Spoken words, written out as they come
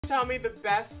Tell me the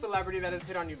best celebrity that has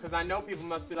hit on you, because I know people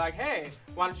must be like, hey,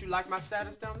 why don't you like my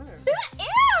status down there?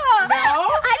 Ew! No?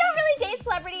 I don't really date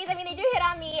celebrities. I mean, they do hit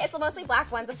on me. It's mostly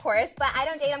black ones, of course, but I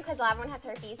don't date them because everyone has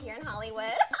herpes here in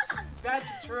Hollywood.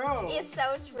 That's true. It's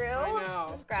so true. I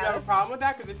know. It's Do you have a gross. problem with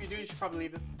that? Because if you do, you should probably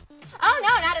leave this. Oh,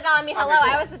 no, not at all. I mean, hello, Okay,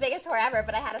 cool. I was the biggest whore ever,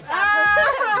 but I had to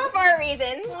stop for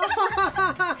reasons.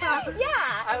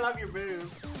 Yeah. I love your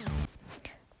boobs.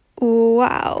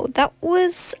 Wow, that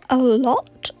was a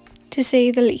lot, to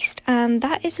say the least. And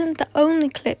that isn't the only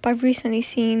clip I've recently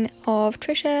seen of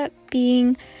Trisha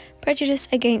being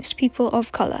prejudiced against people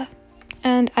of colour.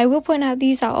 And I will point out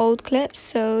these are old clips,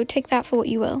 so take that for what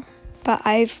you will. But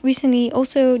I've recently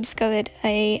also discovered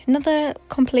another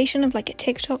compilation of like a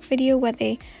TikTok video where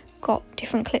they got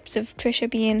different clips of Trisha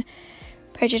being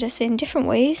prejudiced in different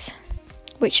ways,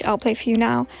 which I'll play for you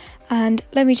now. And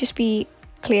let me just be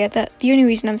clear that the only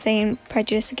reason I'm saying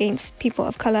prejudice against people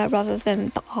of colour rather than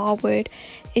the R word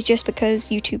is just because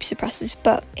YouTube suppresses.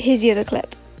 But here's the other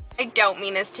clip. I don't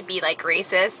mean this to be like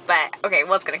racist, but okay,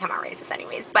 well, it's gonna come out racist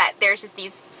anyways, but there's just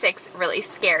these 6 really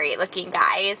scary looking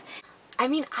guys. I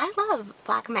mean, I love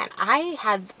black men. I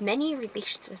have many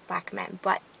relations with black men,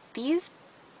 but these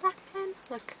black men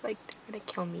look like they're gonna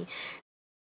kill me.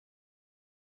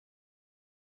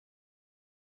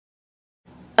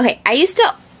 Okay, I used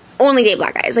to only date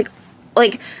black guys.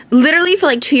 Like literally for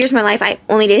like 2 years of my life, I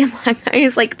only dated black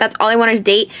guys. Like, that's all I wanted to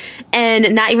date,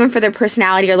 and not even for their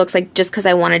personality or looks, like just because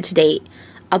I wanted to date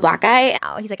a black guy.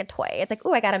 Oh, he's like a toy. It's like,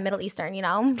 oh, I got a Middle Eastern, you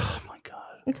know? Oh my god.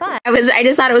 It's fun. I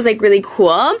just thought it was like really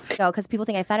cool. Because people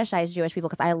think I fetishize Jewish people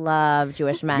because I love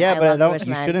Jewish men. Yeah, but I don't. Jewish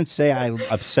You men. shouldn't say I'm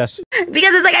obsessed.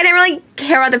 Because it's like I didn't really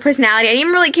care about the personality. I didn't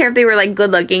even really care if they were like good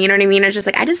looking. You know what I mean? It's just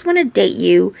like, I just want to date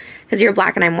you because you're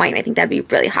black and I'm white, and I think that'd be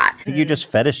really hot. I think you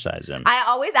just fetishize him. I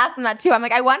always ask them that too. I'm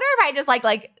like, I wonder if I just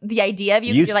like the idea of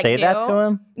you. You you're, like, say new. that to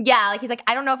him? Yeah, like he's like,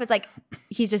 I don't know if it's like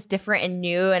he's just different and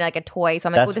new and like a toy. So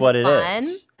I'm like, That's oh, this what is it fun.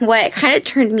 is. What kind of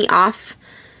turned me off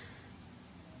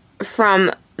from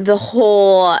the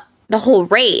whole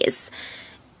race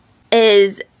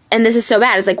is, and this is so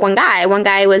bad, it's like one guy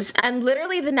was, And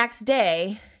literally the next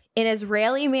day, an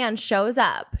Israeli man shows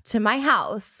up to my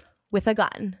house with a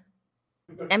gun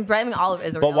and blaming all of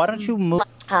Israel. But why don't you move?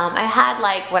 I had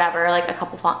like whatever, like a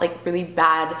couple like really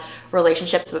bad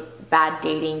relationships with bad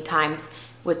dating times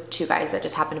with 2 guys that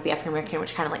just happened to be African American,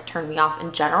 which kind of like turned me off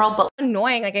in general. But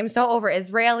Annoying. Like, I'm so over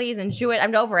Israelis and Jewish.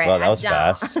 I'm over it. Well, that was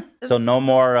fast. So no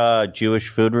more Jewish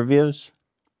food reviews?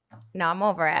 No, I'm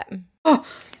over it.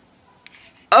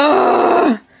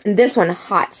 and this one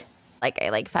hot. Like, I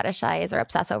like fetishize or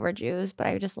obsess over Jews, but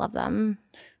I just love them.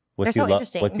 What They're so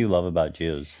interesting. What do you love about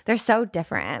Jews? They're so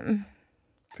different.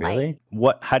 Really?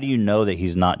 How do you know that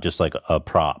he's not just like a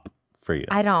prop for you?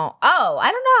 I don't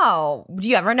know. Do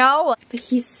you ever know? But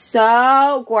he's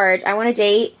so gorgeous. I want to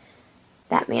date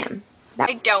that man.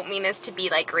 I don't mean this to be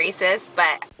like racist,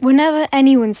 but Whenever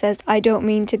anyone says I don't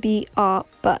mean to be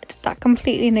but that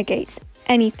completely negates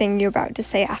anything you're about to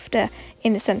say after,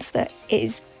 in the sense that it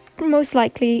is most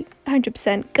likely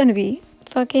 100% gonna be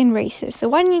fucking racist. So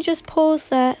why don't you just pause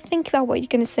there, think about what you're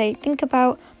gonna say, think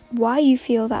about why you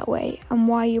feel that way and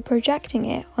why you're projecting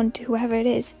it onto whoever it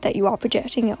is that you are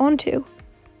projecting it onto.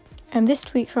 And this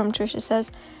tweet from Trisha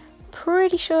says,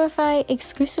 pretty sure if I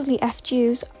exclusively F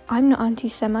Jews, I'm not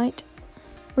anti-Semite.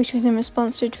 Which was in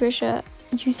response to Trisha,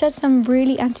 you said some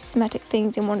really anti-Semitic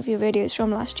things in one of your videos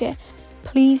from last year.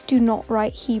 Please do not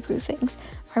write Hebrew things.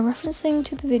 I'm referencing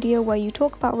to the video where you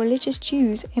talk about religious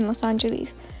Jews in Los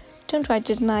Angeles. Don't try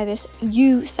to deny this,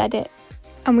 you said it.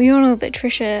 And we all know that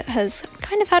Trisha has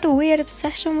kind of had a weird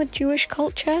obsession with Jewish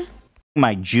culture.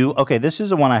 My Jew. Okay, this is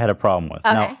the one I had a problem with.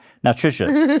 Okay. Now,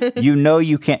 Trisha, you know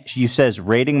you can't. You says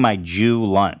rating my Jew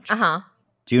lunch.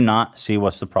 Do you not see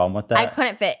what's the problem with that? I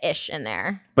couldn't fit ish in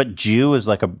there. But Jew is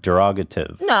like a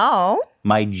derogative. No.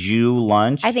 My Jew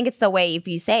lunch. I think it's the way if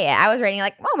you say it. I was rating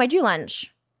like, oh, my Jew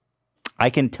lunch. I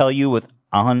can tell you with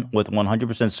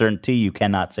 100% certainty, you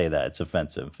cannot say that. It's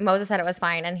offensive. Moses said it was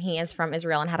fine, and he is from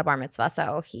Israel and had a bar mitzvah,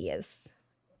 so he is.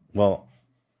 Well,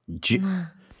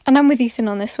 And I'm with Ethan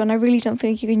on this one. I really don't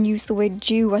think you can use the word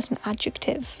Jew as an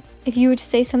adjective. If you were to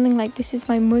say something like, this is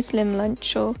my Muslim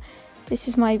lunch, or this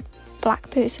is my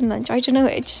black person lunch, I don't know,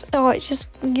 it just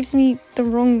gives me the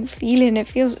wrong feeling. It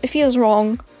feels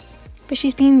wrong. But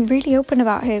she's been really open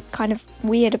about her kind of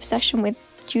weird obsession with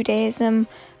Judaism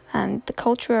and the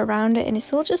culture around it, and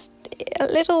it's all just a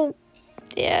little,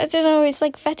 I don't know, it's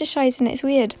like fetishizing it. It's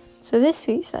weird. So this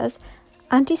tweet says,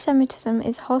 anti-Semitism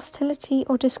is hostility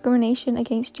or discrimination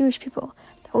against Jewish people.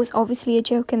 That was obviously a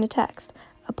joke in the text,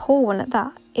 a poor one at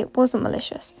that. It wasn't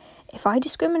malicious. if I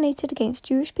discriminated against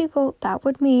Jewish people, that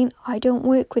would mean I don't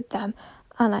work with them,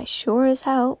 and I sure as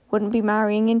hell wouldn't be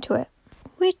marrying into it.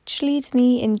 Which leads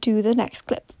me into the next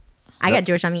clip. I got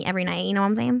Jewish on me every night, you know what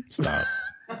I'm saying? Stop.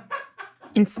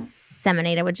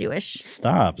 Inseminated with Jewish.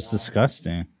 Stop. It's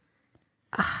disgusting.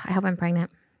 I hope I'm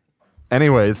pregnant.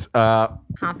 Anyways,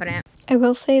 Confident. I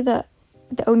will say that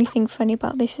the only thing funny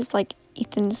about this is like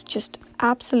Ethan's just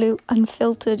absolute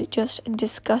unfiltered just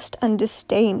disgust and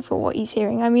disdain for what he's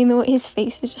hearing. I mean, his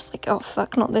face is just like, oh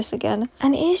fuck, not this again.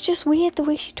 And it is just weird the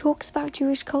way she talks about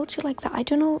Jewish culture like that. I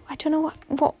don't know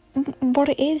what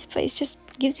it is, but it just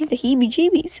gives me the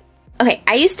heebie-jeebies. Okay,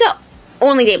 I used to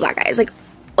only date black guys.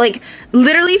 Like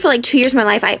literally for like 2 years of my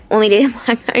life, I only dated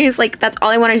black guys. Like that's all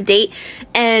I wanted to date,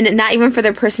 and not even for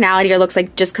their personality or looks,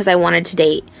 like just because I wanted to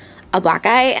date a black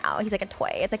guy. Oh, he's like a toy.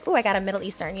 It's like, oh, I got a Middle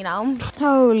Eastern, you know?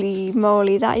 Holy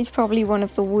moly, that is probably one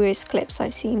of the worst clips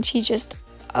I've seen. She just,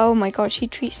 oh my god, she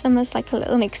treats them as like a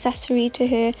little accessory to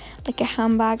her, like her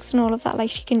handbags and all of that.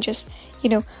 Like she can just, you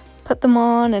know, put them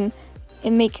on and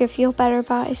make her feel better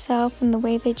about herself, and the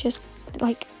way they just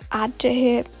like add to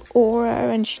her aura.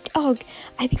 And she, oh,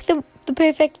 I think the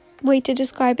perfect way to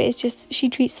describe it is just she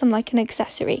treats them like an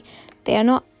accessory. They are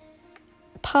not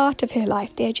part of her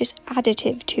life, they are just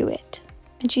additive to it.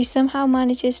 And she somehow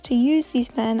manages to use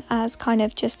these men as kind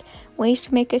of just ways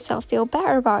to make herself feel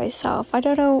better about herself. I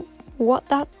don't know what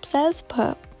that says,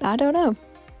 but I don't know.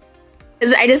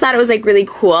 I just thought it was like really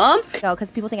cool. So, because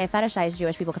people think I fetishize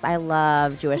Jewish people because I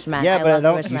love Jewish men. Yeah, but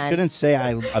love you shouldn't say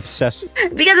I'm obsessed.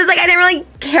 Because it's like I didn't really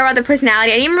care about the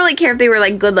personality. I didn't even really care if they were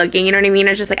like good looking, you know what I mean?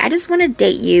 It's just like I just want to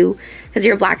date you because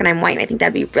you're black and I'm white, and I think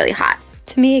that'd be really hot.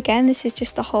 To me, again, this is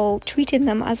just the whole treating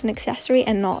them as an accessory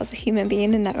and not as a human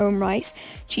being in their own rights.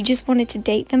 She just wanted to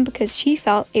date them because she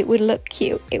felt it would look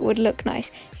cute, it would look nice,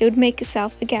 it would make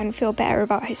herself, again, feel better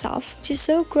about herself. Which is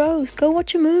so gross. Go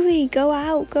watch a movie, go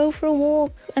out, go for a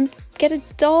walk, and get a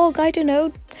dog, I don't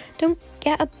know. Don't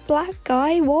get a black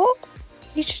guy, what?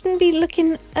 You shouldn't be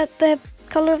looking at the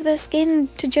colour of their skin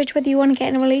to judge whether you want to get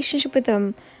in a relationship with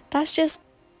them. That is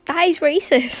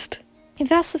racist. If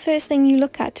that's the first thing you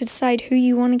look at to decide who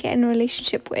you want to get in a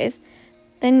relationship with,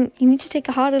 then you need to take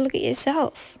a harder look at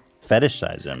yourself.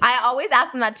 Fetishize him. I always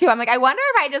ask him that too. I'm like, I wonder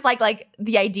if I just like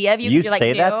the idea of you. You you're, like,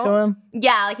 say new. that to him?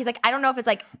 Yeah, like he's like, I don't know if it's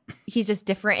like he's just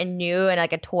different and new and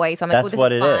like a toy. So I'm like, That's oh, this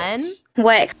what is it fun. is.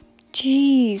 What?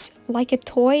 Jeez, like a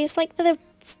toy? It's like the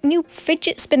new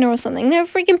fidget spinner or something. They're a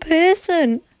freaking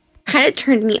person. Kind of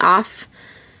turned me off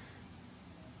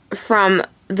from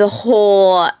the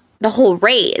whole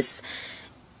race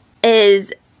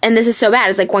is, and this is so bad.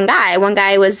 It's like one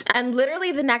guy was, and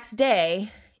literally the next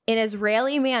day, an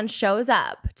Israeli man shows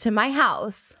up to my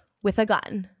house with a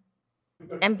gun.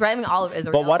 And blaming all of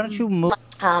Israel. But why don't you move?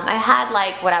 I had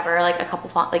like a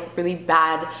couple like really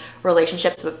bad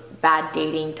relationships with bad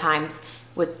dating times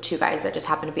with two guys that just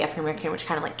happened to be African American, which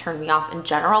kind of like turned me off in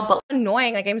general. But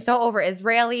annoying, like I'm so over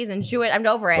Israelis and Jewish. I'm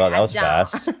over it. Well, that was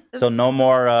fast. So no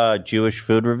more Jewish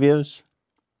food reviews?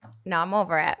 No, I'm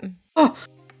over it. Oh.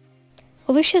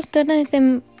 Although she hasn't done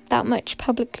anything that much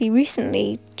publicly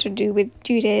recently to do with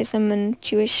Judaism and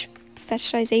Jewish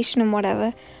fetishization and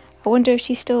whatever, I wonder if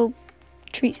she still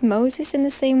treats Moses in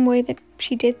the same way that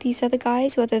she did these other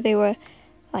guys, whether they were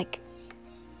like,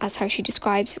 as how she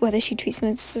describes, whether she treats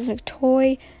Moses as a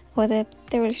toy, whether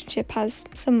their relationship has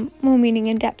some more meaning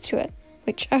and depth to it,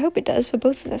 which I hope it does for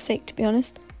both of their sake, to be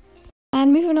honest.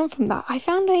 And moving on from that, I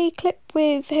found a clip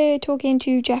with her talking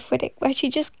to Jeff Riddick where she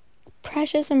just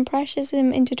pressures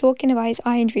him into talking about his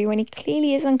eye injury when he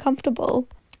clearly is uncomfortable,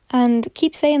 and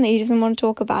keeps saying that he doesn't want to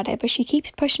talk about it, but she keeps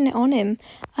pushing it on him.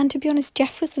 And to be honest,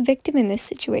 Jeff was the victim in this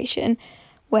situation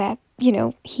where, you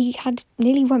know, he had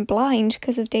nearly went blind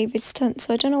because of David's stunt,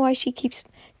 so I don't know why she keeps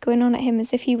going on at him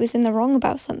as if he was in the wrong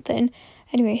about something.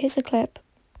 Anyway, here's the clip.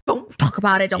 Don't talk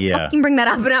about it. Don't fucking bring that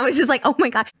up. And I was just like, oh my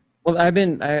God. Well, I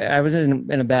was in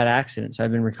a bad accident, so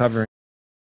I've been recovering.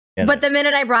 But the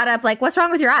minute I brought up, like, what's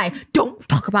wrong with your eye? Don't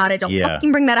talk about it. Don't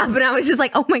fucking bring that up. And I was just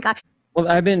like, oh my God. Well,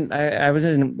 I was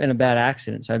in a bad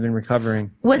accident, so I've been recovering.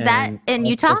 Was that in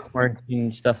Utah?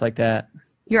 Quarantine, stuff like that.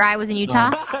 Your eye was in Utah?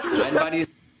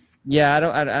 Yeah, I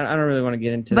don't really want to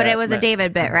get into that. But it was a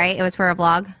David bit, right? It was for a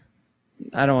vlog?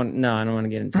 I don't want to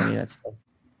get into any of that stuff.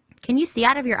 Can you see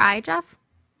out of your eye, Jeff?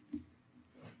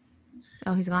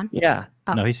 Oh, he's gone? Yeah.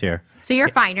 Oh. No, he's here. So you're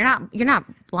fine. You're not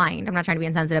blind. I'm not trying to be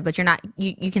insensitive, but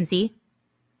you can see?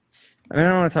 I mean, I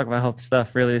don't want to talk about health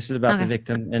stuff, really. This is about the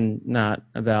victim and not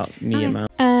about me and my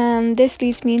own. This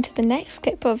leads me into the next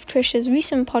clip of Trisha's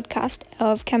recent podcast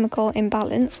of Chemical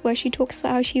Imbalance, where she talks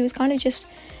about how she was kind of just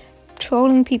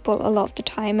trolling people a lot of the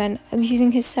time and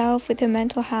abusing herself with her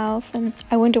mental health, and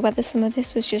I wonder whether some of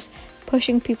this was just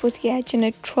pushing people to the edge in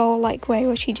a troll-like way,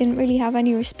 where she didn't really have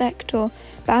any respect or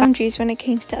boundaries when it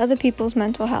came to other people's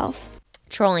mental health.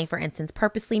 Trolling, for instance,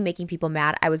 purposely making people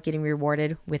mad. I was getting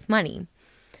rewarded with money.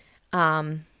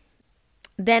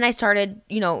 Then I started,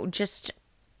 you know, just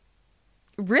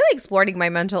really exploring my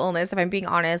mental illness, if I'm being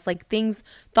honest, like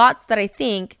thoughts that I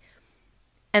think,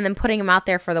 and then putting them out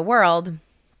there for the world.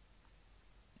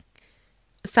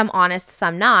 Some honest,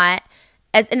 some not.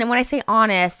 And when I say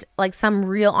honest, like some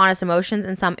real honest emotions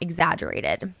and some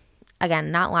exaggerated.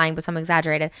 Again, not lying, but some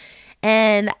exaggerated.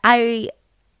 And I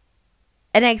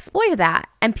exploited that,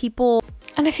 and people...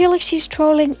 And I feel like she's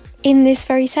trolling in this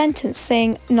very sentence,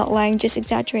 saying not lying, just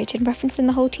exaggerated, referencing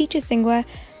the whole teacher thing, where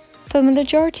for the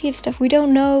majority of stuff we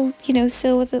don't know, you know,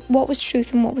 still what was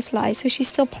truth and what was lies. So she's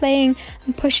still playing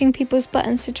and pushing people's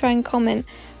buttons to try and comment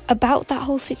about that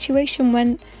whole situation,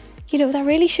 when, you know, that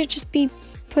really should just be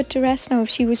put to rest now. If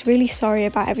she was really sorry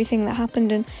about everything that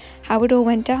happened and how it all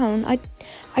went down, I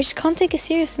just can't take it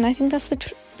serious. And I think that's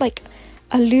the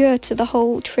allure to the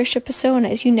whole Trisha persona,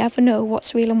 is you never know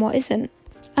what's real and what isn't.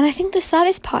 And I think the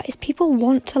saddest part is people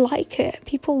want to like her.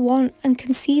 People want and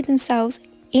can see themselves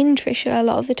in Trisha a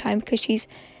lot of the time, because she's,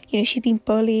 you know, she's been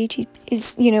bullied. She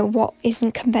is, you know, what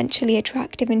isn't conventionally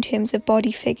attractive in terms of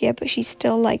body figure, but she's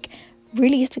still like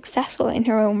really successful in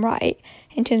her own right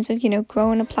in terms of, you know,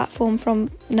 growing a platform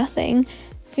from nothing.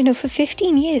 You know, for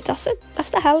 15 years, that's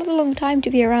a hell of a long time to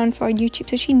be around for on YouTube.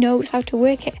 So she knows how to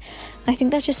work it. And I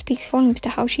think that just speaks volumes to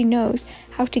how she knows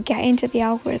how to get into the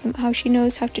algorithm, how she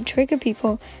knows how to trigger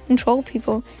people and troll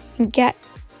people and get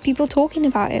people talking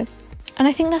about it. And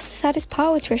I think that's the saddest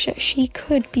part with Trisha. She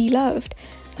could be loved.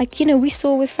 Like, you know, we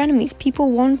saw with Frenemies,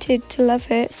 people wanted to love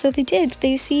her, so they did.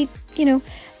 They see, you know,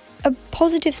 a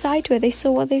positive side to her. They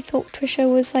saw what they thought Trisha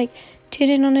was like,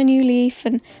 turning on a new leaf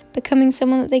and becoming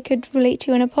someone that they could relate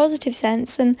to in a positive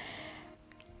sense, and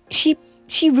she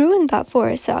ruined that for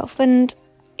herself. And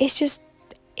it's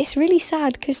really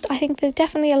sad, because I think there's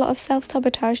definitely a lot of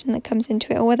self-sabotaging that comes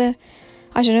into it, or whether,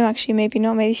 I don't know, actually maybe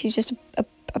not, maybe she's just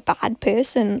a bad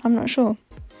person, I'm not sure.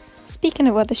 Speaking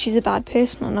of whether she's a bad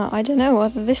person or not, I don't know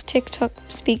whether this TikTok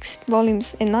speaks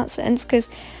volumes in that sense, because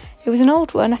it was an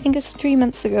old one. I think it was 3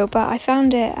 months ago, but I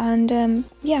found it, and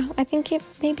yeah, I think it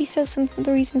maybe says some of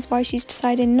the reasons why she's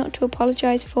decided not to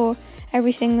apologise for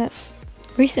everything that's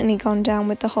recently gone down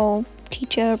with the whole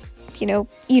teacher, you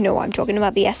know what I'm talking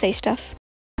about, the essay stuff.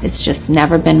 It's just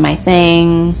never been my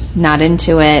thing, not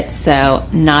into it, so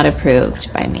not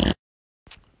approved by me.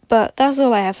 But that's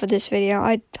all I have for this video.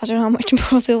 I don't know how much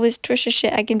more of all this Trisha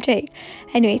shit I can take.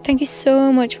 Anyway, thank you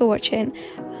so much for watching.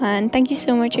 And thank you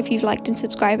so much if you've liked and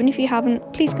subscribed. And if you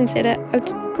haven't, please consider. I would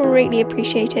greatly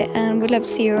appreciate it. And would love to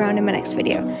see you around in my next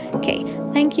video. Okay,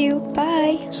 thank you.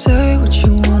 Bye. Say what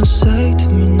you want to say to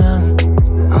me now.